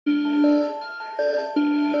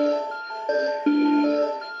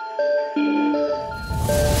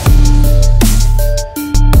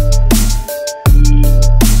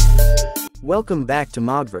Welcome back to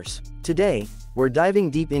Mogverse. Today, we're diving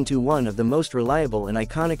deep into one of the most reliable and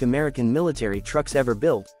iconic American military trucks ever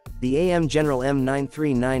built, the AM General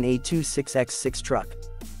M939A2 6x6 truck.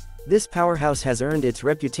 This powerhouse has earned its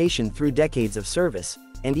reputation through decades of service,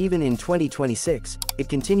 and even in 2026, it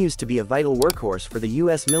continues to be a vital workhorse for the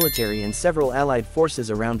US military and several allied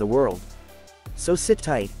forces around the world. So sit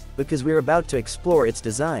tight, because we're about to explore its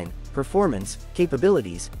design, performance,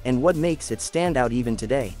 capabilities, and what makes it stand out even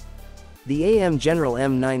today. The AM General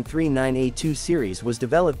M939A2 series was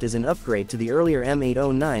developed as an upgrade to the earlier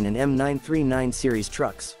M809 and M939 series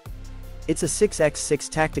trucks. It's a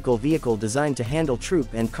 6x6 tactical vehicle designed to handle troop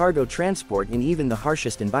and cargo transport in even the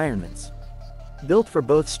harshest environments. Built for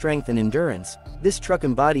both strength and endurance, this truck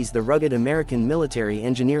embodies the rugged American military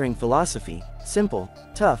engineering philosophy: simple,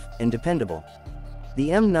 tough, and dependable. The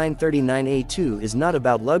M939A2 is not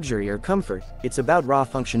about luxury or comfort, it's about raw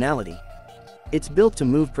functionality. It's built to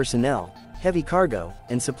move personnel, heavy cargo,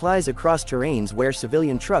 and supplies across terrains where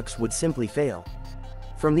civilian trucks would simply fail.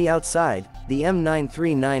 From the outside, the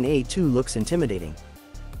M939A2 looks intimidating.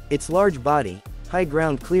 Its large body, high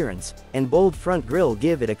ground clearance, and bold front grille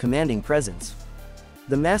give it a commanding presence.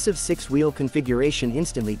 The massive six-wheel configuration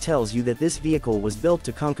instantly tells you that this vehicle was built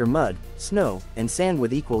to conquer mud, snow, and sand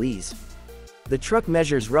with equal ease. The truck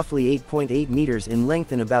measures roughly 8.8 meters in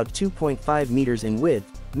length and about 2.5 meters in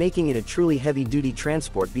width, making it a truly heavy-duty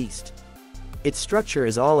transport beast. Its structure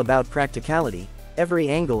is all about practicality, every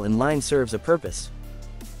angle and line serves a purpose.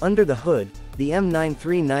 Under the hood, the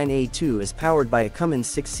M939A2 is powered by a Cummins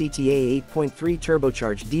 6CTA 8.3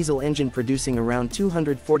 turbocharged diesel engine producing around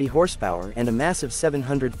 240 horsepower and a massive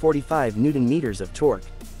 745 Nm of torque.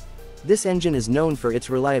 This engine is known for its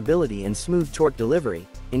reliability and smooth torque delivery,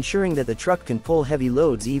 ensuring that the truck can pull heavy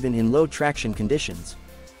loads even in low traction conditions.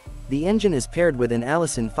 The engine is paired with an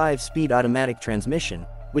Allison 5-speed automatic transmission,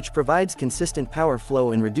 which provides consistent power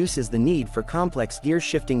flow and reduces the need for complex gear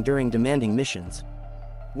shifting during demanding missions.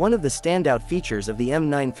 One of the standout features of the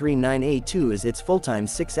M939A2 is its full-time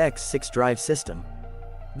 6x6 drive system.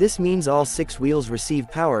 This means all six wheels receive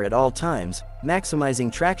power at all times, maximizing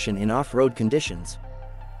traction in off-road conditions.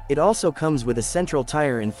 It also comes with a central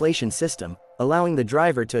tire inflation system, allowing the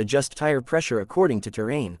driver to adjust tire pressure according to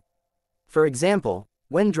terrain. For example,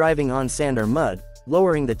 when driving on sand or mud,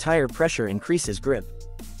 lowering the tire pressure increases grip.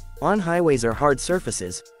 On highways or hard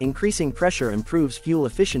surfaces, increasing pressure improves fuel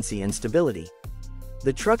efficiency and stability.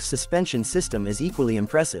 The truck's suspension system is equally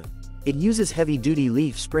impressive. It uses heavy-duty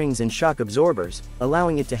leaf springs and shock absorbers,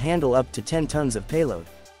 allowing it to handle up to 10 tons of payload.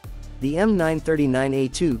 The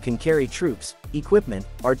M939A2 can carry troops, equipment,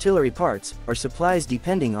 artillery parts, or supplies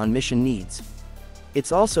depending on mission needs.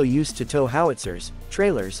 It's also used to tow howitzers,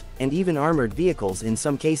 trailers, and even armored vehicles in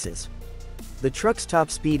some cases. The truck's top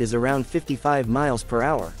speed is around 55 miles per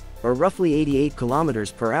hour, or roughly 88 kilometers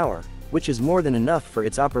per hour, which is more than enough for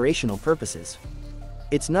its operational purposes.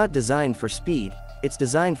 It's not designed for speed, it's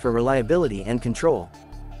designed for reliability and control.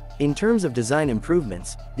 In terms of design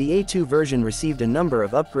improvements, the A2 version received a number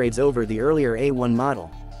of upgrades over the earlier A1 model.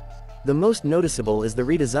 The most noticeable is the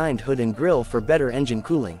redesigned hood and grille for better engine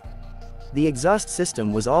cooling. The exhaust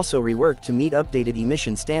system was also reworked to meet updated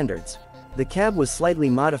emission standards. The cab was slightly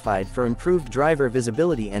modified for improved driver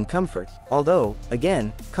visibility and comfort, although,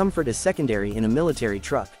 again, comfort is secondary in a military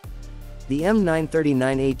truck. The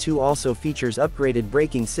M939A2 also features upgraded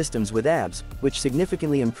braking systems with ABS, which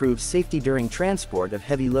significantly improves safety during transport of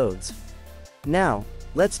heavy loads. Now,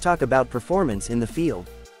 let's talk about performance in the field.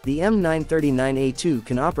 The M939A2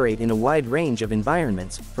 can operate in a wide range of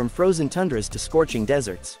environments, from frozen tundras to scorching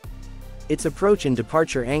deserts. Its approach and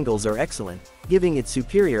departure angles are excellent, giving it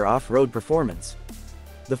superior off-road performance.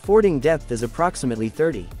 The fording depth is approximately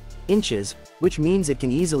 30 inches, which means it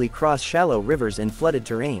can easily cross shallow rivers and flooded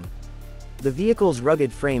terrain. The vehicle's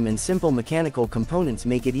rugged frame and simple mechanical components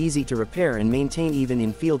make it easy to repair and maintain even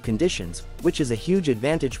in field conditions, which is a huge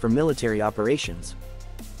advantage for military operations.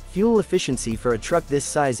 Fuel efficiency for a truck this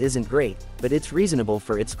size isn't great, but it's reasonable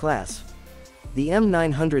for its class. The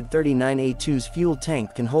M939A2's fuel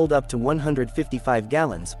tank can hold up to 155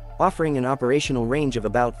 gallons, offering an operational range of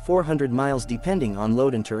about 400 miles depending on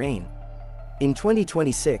load and terrain. In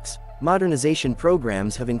 2026, modernization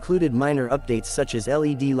programs have included minor updates such as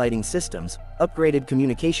LED lighting systems, upgraded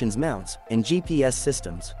communications mounts, and GPS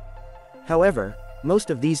systems. However,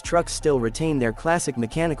 most of these trucks still retain their classic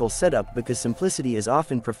mechanical setup because simplicity is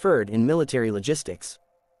often preferred in military logistics.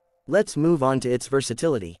 Let's move on to its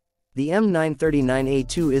versatility. The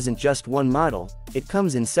M939A2 isn't just one model, it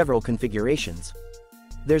comes in several configurations.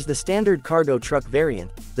 There's the standard cargo truck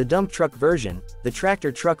variant, the dump truck version, the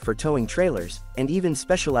tractor truck for towing trailers, and even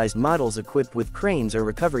specialized models equipped with cranes or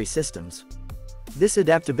recovery systems. This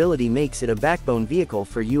adaptability makes it a backbone vehicle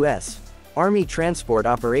for U.S. Army transport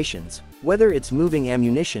operations. Whether it's moving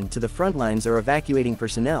ammunition to the front lines or evacuating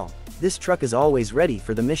personnel, this truck is always ready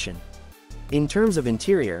for the mission. In terms of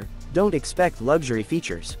interior, don't expect luxury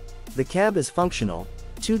features. The cab is functional,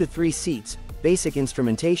 2 to 3 seats, basic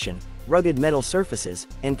instrumentation, rugged metal surfaces,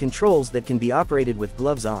 and controls that can be operated with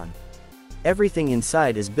gloves on. Everything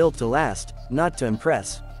inside is built to last, not to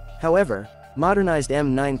impress. However, modernized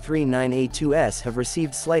M939A2s have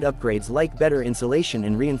received slight upgrades like better insulation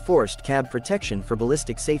and reinforced cab protection for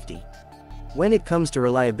ballistic safety. When it comes to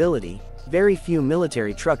reliability, very few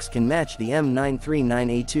military trucks can match the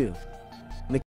M939A2.